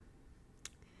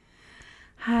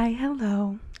Hi,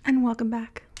 hello, and welcome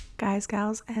back, guys,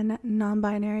 gals, and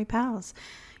non-binary pals.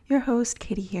 Your host,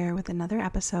 Katie, here with another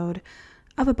episode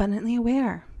of Abundantly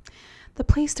Aware, the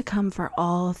place to come for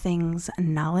all things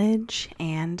knowledge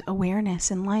and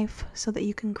awareness in life so that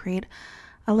you can create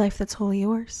a life that's wholly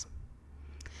yours.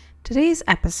 Today's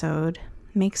episode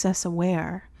makes us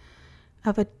aware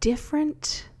of a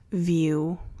different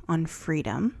view on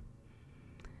freedom,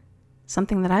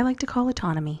 something that I like to call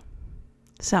autonomy.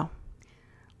 So,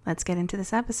 let's get into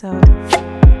this episode.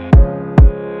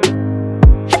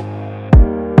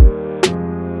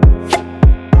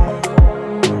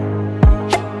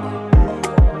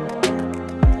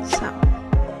 So,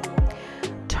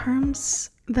 terms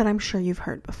that I'm sure you've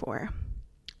heard before: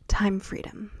 time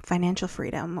freedom, financial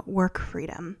freedom, work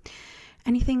freedom,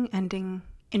 anything ending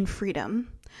in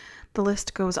freedom. The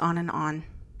list goes on and on.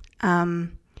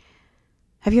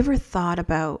 Have you ever thought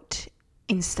about,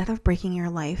 instead of breaking your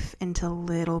life into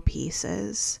little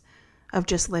pieces, of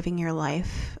just living your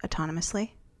life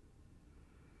autonomously?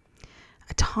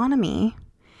 Autonomy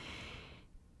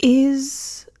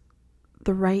is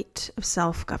the right of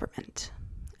self-government.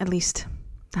 At least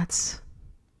that's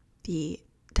the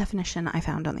definition I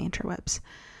found on the interwebs.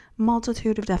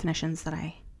 Multitude of definitions that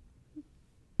I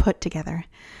put together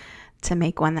to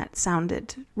make one that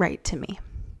sounded right to me.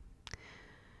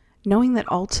 Knowing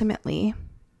that ultimately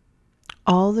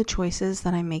all the choices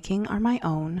that I'm making are my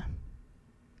own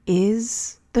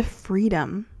is the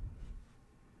freedom,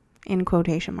 in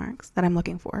quotation marks, that I'm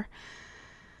looking for.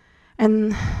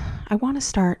 And I want to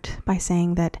start by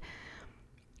saying that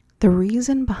the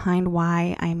reason behind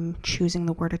why I'm choosing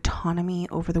the word autonomy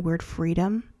over the word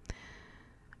freedom,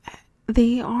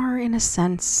 they are in a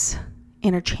sense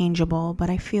interchangeable,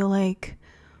 but I feel like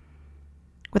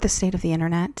with the state of the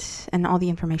internet and all the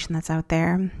information that's out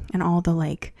there and all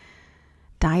the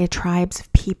diatribes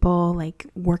of people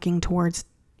working towards,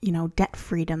 debt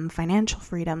freedom, financial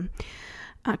freedom,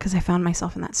 because I found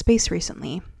myself in that space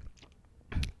recently,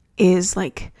 is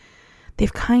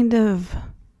they've kind of,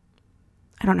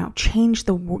 changed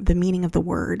the meaning of the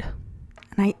word.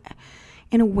 And I,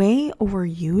 in a way,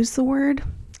 overuse the word,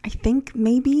 I think,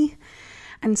 maybe.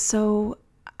 And so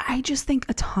I just think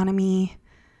autonomous,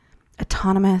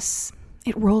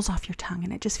 it rolls off your tongue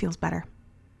and it just feels better,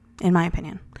 in my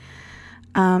opinion.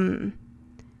 And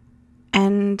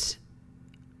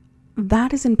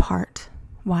that is in part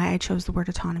why I chose the word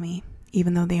autonomy,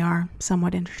 even though they are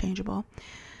somewhat interchangeable.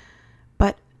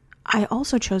 But I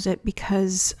also chose it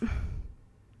because,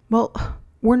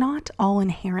 we're not all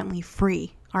inherently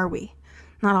free, are we?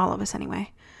 Not all of us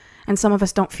anyway. And some of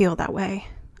us don't feel that way,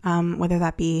 whether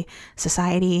that be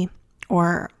society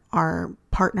or our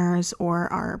partners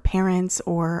or our parents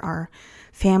or our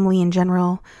family in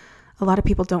general. A lot of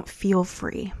people don't feel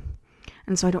free.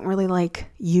 And so I don't really like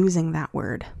using that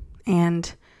word.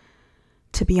 And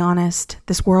to be honest,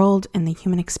 this world and the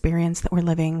human experience that we're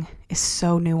living is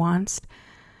so nuanced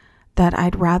that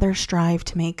I'd rather strive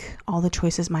to make all the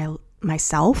choices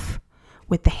myself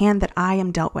with the hand that I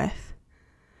am dealt with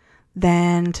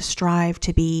than to strive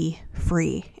to be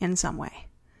free in some way.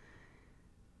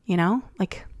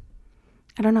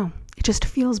 I don't know. It just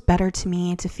feels better to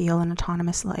me to feel an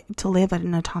autonomous life, to live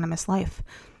an autonomous life,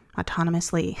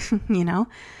 autonomously,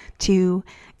 to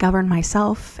govern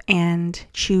myself and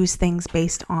choose things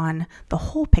based on the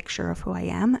whole picture of who I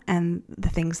am and the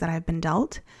things that I've been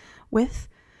dealt with,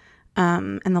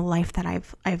 and the life that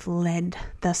I've led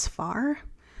thus far,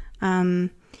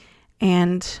 and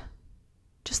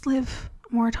just live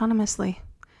more autonomously.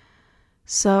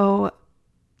 So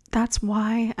that's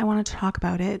why I wanted to talk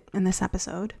about it in this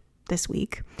episode this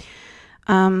week.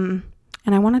 And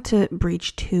I wanted to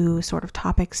breach two sort of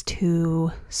topics,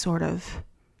 two sort of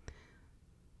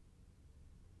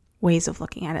ways of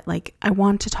looking at it. I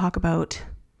want to talk about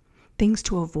things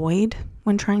to avoid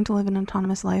when trying to live an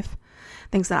autonomous life,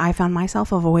 things that I found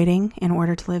myself avoiding in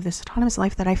order to live this autonomous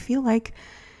life that I feel like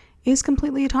is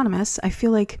completely autonomous. I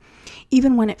feel like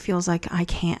even when it feels like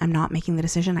I'm not making the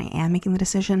decision, I am making the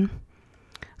decision.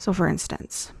 So for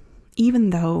instance, even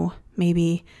though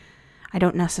maybe I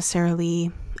didn't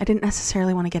necessarily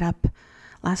want to get up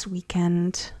last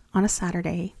weekend on a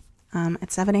Saturday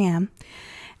at 7 a.m.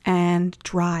 and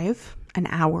drive an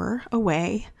hour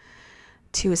away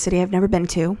to a city I've never been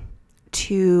to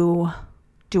do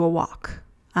a walk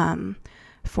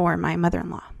for my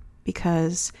mother-in-law,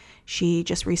 because she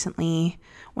just recently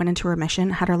went into remission,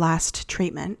 had her last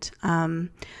treatment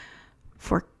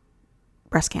for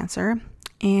breast cancer.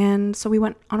 And so we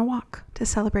went on a walk to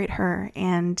celebrate her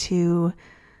and to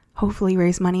hopefully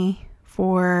raise money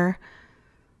for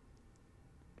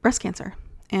breast cancer.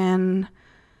 And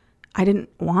I didn't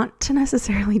want to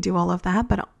necessarily do all of that,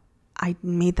 but I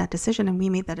made that decision, and we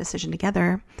made that decision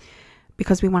together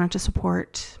because we wanted to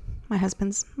support my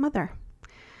husband's mother.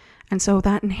 And so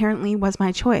that inherently was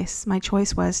my choice. My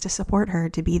choice was to support her,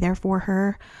 to be there for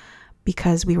her,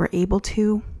 because we were able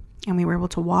to, and we were able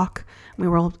to walk, we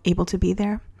were able to be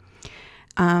there.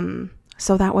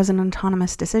 So that was an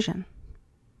autonomous decision.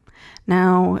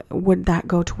 Now, would that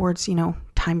go towards,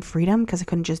 time freedom because I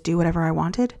couldn't just do whatever I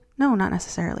wanted? No, not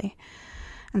necessarily.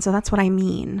 And so that's what I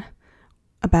mean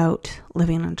about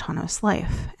living an autonomous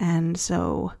life. And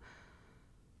so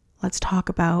let's talk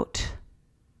about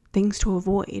things to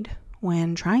avoid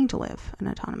when trying to live an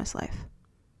autonomous life.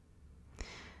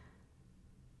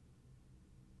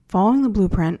 Following the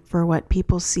blueprint for what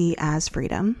people see as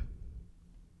freedom,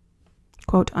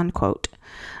 quote unquote,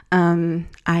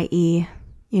 i.e.,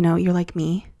 you're like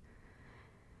me.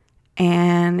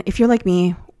 And if you're like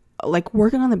me, like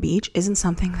working on the beach isn't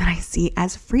something that I see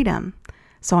as freedom.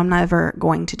 So I'm never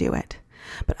going to do it.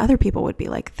 But other people would be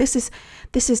like, this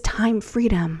is time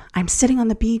freedom. I'm sitting on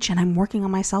the beach and I'm working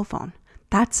on my cell phone.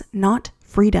 That's not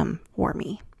freedom for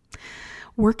me.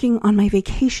 Working on my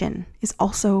vacation is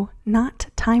also not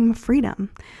time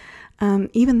freedom.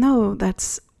 Even though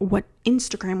that's what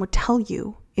Instagram would tell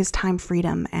you is time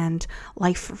freedom and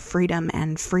life freedom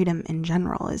and freedom in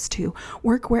general is to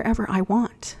work wherever I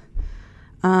want.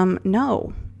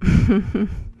 No.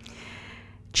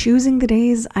 Choosing the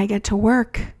days I get to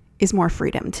work is more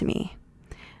freedom to me.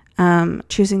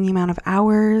 Choosing the amount of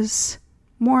hours,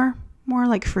 more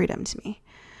like freedom to me.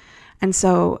 And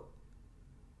so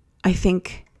I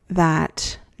think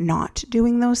that not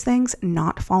doing those things,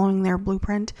 not following their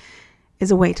blueprint,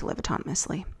 is a way to live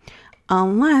autonomously.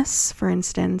 Unless, for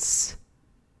instance,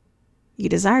 you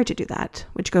desire to do that,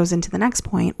 which goes into the next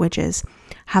point, which is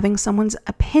having someone's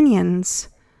opinions.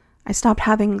 I stopped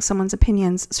having someone's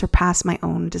opinions surpass my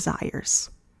own desires.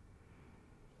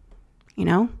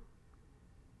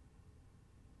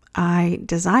 I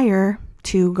desire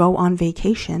to go on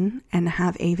vacation and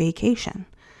have a vacation.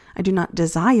 I do not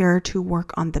desire to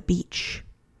work on the beach.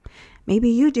 Maybe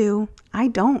you do. I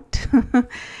don't.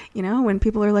 When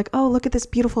people are like, oh, look at this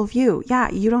beautiful view. Yeah,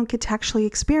 you don't get to actually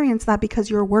experience that because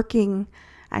you're working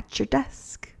at your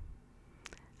desk.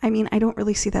 I don't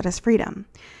really see that as freedom.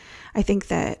 I think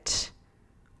that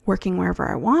working wherever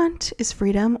I want is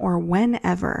freedom, or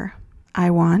whenever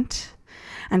I want,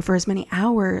 and for as many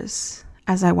hours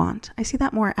as I want. I see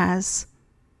that more as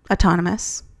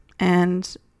autonomous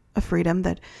and a freedom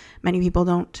that many people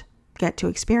don't get to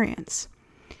experience.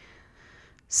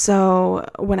 So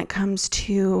when it comes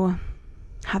to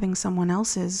having someone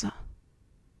else's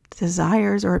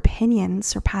desires or opinions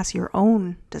surpass your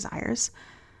own desires,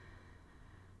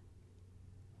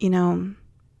 you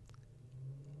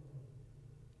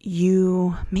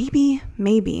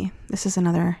maybe this is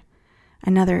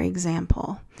another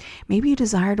example. Maybe you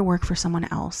desire to work for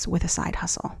someone else with a side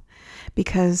hustle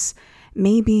because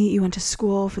maybe you went to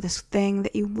school for this thing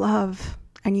that you love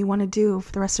and you want to do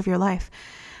for the rest of your life,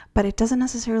 but it doesn't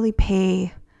necessarily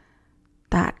pay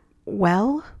that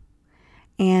well.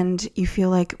 And you feel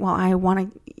like, well, I want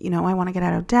to get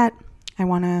out of debt. I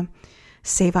want to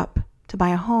save up to buy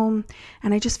a home.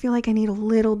 And I just feel like I need a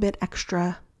little bit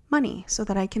extra money so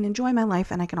that I can enjoy my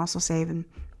life and I can also save and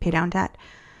pay down debt.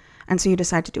 And so you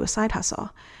decide to do a side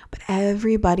hustle. But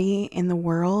everybody in the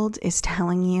world is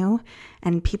telling you,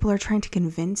 and people are trying to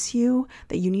convince you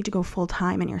that you need to go full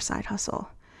time in your side hustle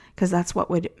because that's what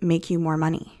would make you more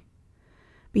money.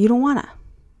 But you don't want to.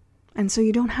 And so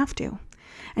you don't have to.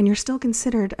 And you're still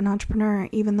considered an entrepreneur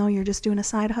even though you're just doing a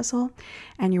side hustle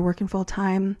and you're working full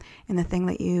time in the thing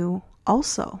that you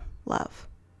also love.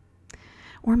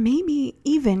 Or maybe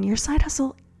even your side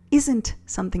hustle isn't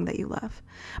something that you love,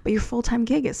 but your full-time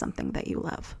gig is something that you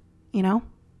love.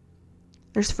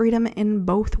 There's freedom in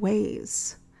both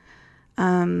ways.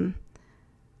 Allowing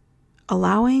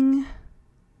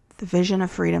the vision of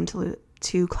freedom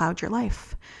to cloud your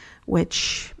life,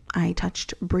 which I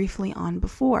touched briefly on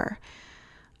before.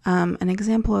 An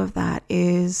example of that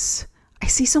is I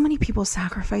see so many people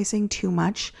sacrificing too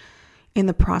much in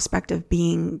the prospect of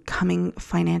becoming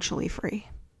financially free.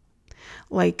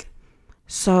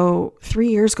 So 3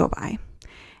 years go by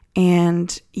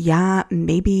and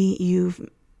maybe you've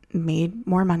made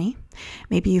more money.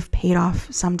 Maybe you've paid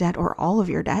off some debt or all of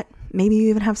your debt. Maybe you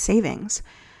even have savings,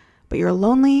 but you're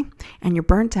lonely and you're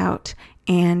burnt out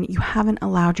and you haven't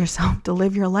allowed yourself to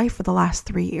live your life for the last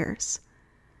 3 years.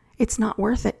 It's not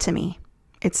worth it to me.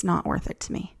 It's not worth it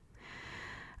to me.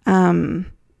 I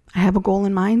have a goal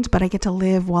in mind, but I get to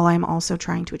live while I'm also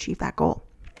trying to achieve that goal.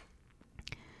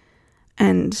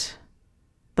 And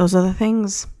those are the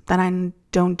things that I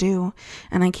don't do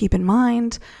and I keep in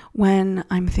mind when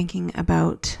I'm thinking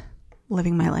about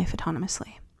living my life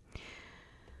autonomously.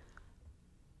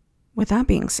 With that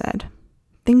being said,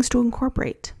 things to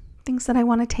incorporate, things that I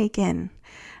want to take in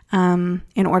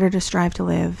order to strive to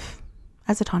live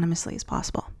as autonomously as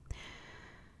possible.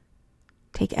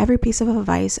 Take every piece of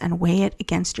advice and weigh it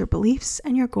against your beliefs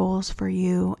and your goals for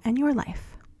you and your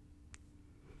life.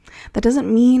 That doesn't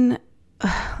mean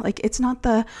it's not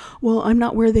I'm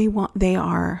not where they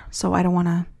are, so I don't want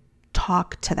to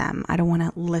talk to them. I don't want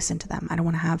to listen to them. I don't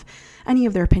want to have any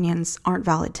of their opinions aren't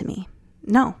valid to me.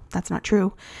 No, that's not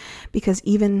true. Because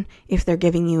even if they're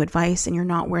giving you advice and you're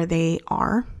not where they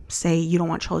are, say you don't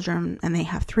want children and they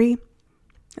have 3,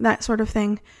 that sort of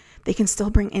thing, they can still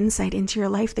bring insight into your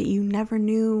life that you never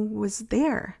knew was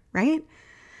there, right?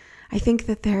 I think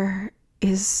that there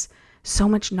is so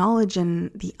much knowledge in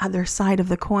the other side of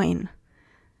the coin,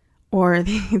 or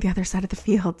the other side of the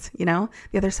field, the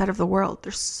other side of the world.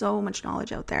 There's so much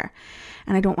knowledge out there.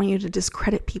 And I don't want you to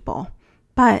discredit people,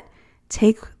 but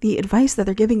take the advice that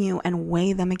they're giving you and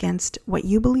weigh them against what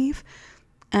you believe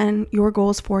and your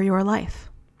goals for your life.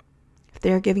 If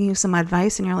they're giving you some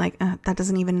advice and you're like, that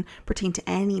doesn't even pertain to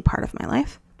any part of my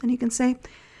life, then you can say,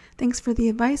 thanks for the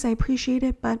advice. I appreciate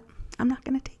it, but I'm not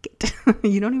going to take it.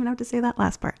 You don't even have to say that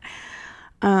last part.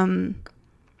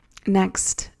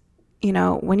 Next,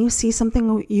 when you see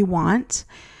something you want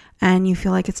and you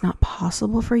feel like it's not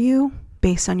possible for you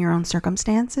based on your own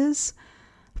circumstances,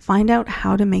 find out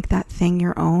how to make that thing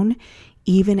your own,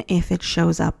 even if it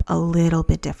shows up a little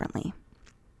bit differently.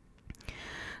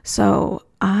 So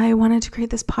I wanted to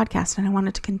create this podcast and I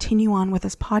wanted to continue on with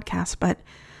this podcast, but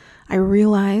I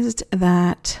realized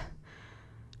that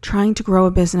trying to grow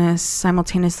a business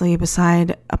simultaneously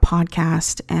beside a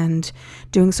podcast and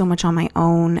doing so much on my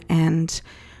own and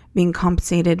being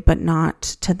compensated, but not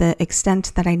to the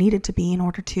extent that I needed to be in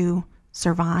order to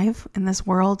survive in this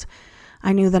world,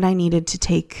 I knew that I needed to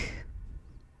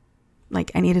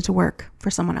work for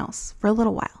someone else for a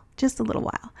little while, just a little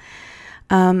while.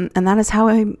 And that is how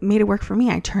I made it work for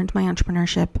me. I turned my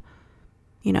entrepreneurship,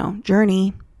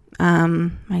 journey,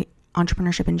 my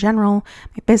entrepreneurship in general,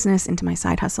 my business into my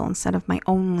side hustle instead of my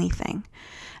only thing.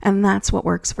 And that's what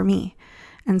works for me.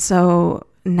 And so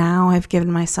now I've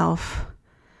given myself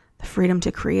the freedom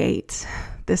to create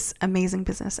this amazing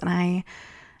business. And I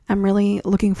am really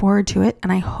looking forward to it.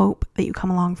 And I hope that you come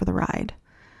along for the ride.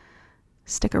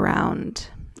 Stick around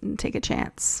and take a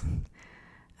chance.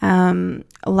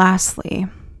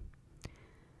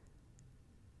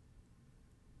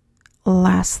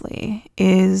 Lastly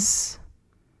is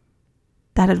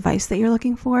that advice that you're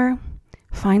looking for.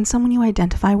 Find someone you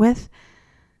identify with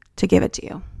to give it to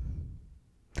you.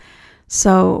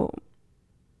 So,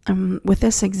 with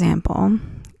this example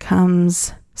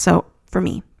so for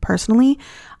me personally,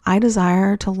 I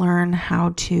desire to learn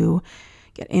how to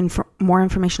get more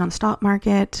information on the stock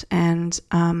market and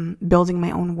building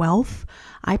my own wealth.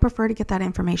 I prefer to get that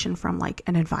information from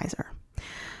an advisor,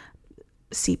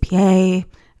 CPA,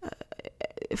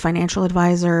 financial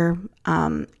advisor,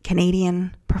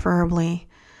 Canadian preferably,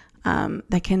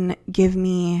 that can give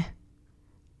me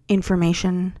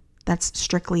information that's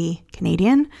strictly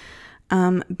Canadian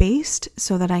based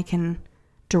so that I can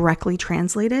directly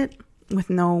translate it with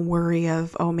no worry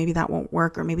of, maybe that won't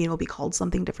work or maybe it'll be called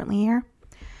something differently here.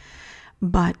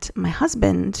 But my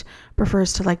husband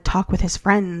prefers to talk with his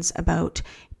friends about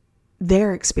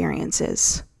their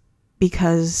experiences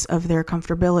because of their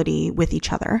comfortability with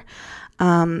each other,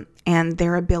 and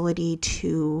their ability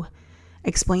to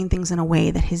explain things in a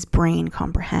way that his brain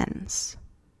comprehends.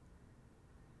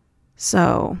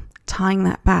 So tying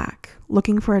that back,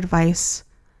 looking for advice,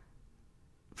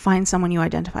 find someone you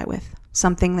identify with,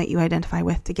 something that you identify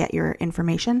with to get your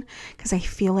information, because I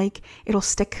feel like it'll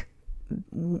stick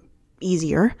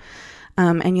easier,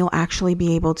 and you'll actually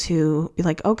be able to be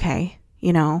like, okay,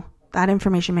 that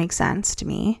information makes sense to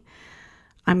me.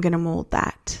 I'm going to mold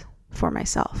that for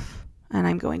myself, and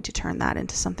I'm going to turn that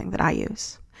into something that I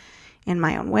use in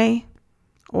my own way,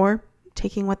 or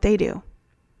taking what they do.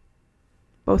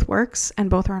 Both works, and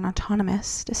both are an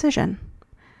autonomous decision.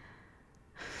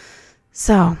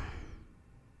 So,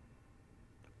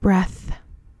 breath.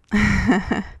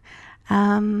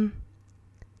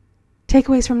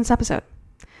 Takeaways from this episode.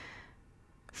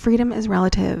 Freedom is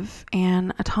relative,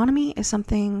 and autonomy is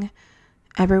something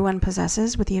everyone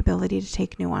possesses with the ability to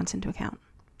take nuance into account.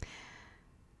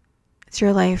 It's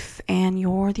your life, and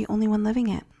you're the only one living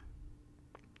it.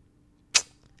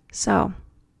 So,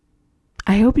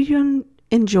 I hope you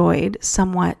enjoyed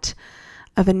somewhat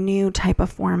of a new type of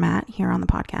format here on the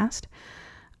podcast.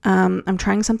 I'm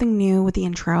trying something new with the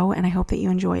intro, and I hope that you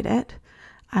enjoyed it.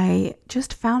 I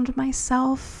just found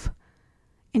myself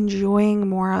enjoying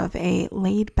more of a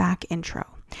laid back intro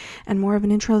and more of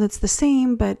an intro that's the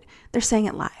same, but they're saying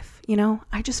it live.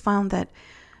 I just found that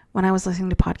when I was listening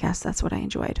to podcasts, that's what I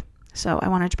enjoyed. So I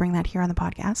wanted to bring that here on the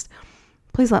podcast.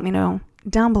 Please let me know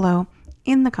down below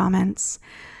in the comments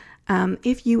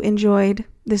if you enjoyed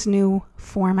this new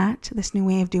format, this new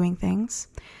way of doing things.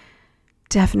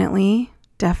 Definitely.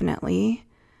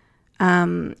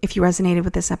 If you resonated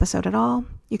with this episode at all,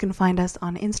 you can find us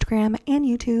on Instagram and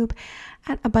YouTube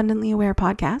at Abundantly Aware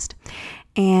Podcast.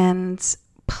 And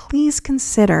please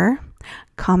consider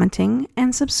commenting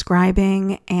and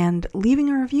subscribing and leaving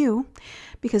a review,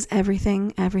 because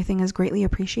everything is greatly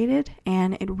appreciated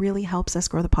and it really helps us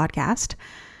grow the podcast.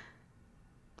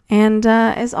 And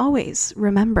as always,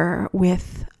 remember,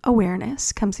 with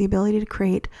awareness comes the ability to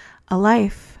create a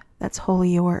life that's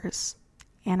wholly yours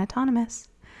and autonomous.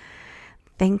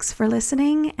 Thanks for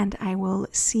listening, and I will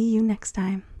see you next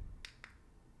time.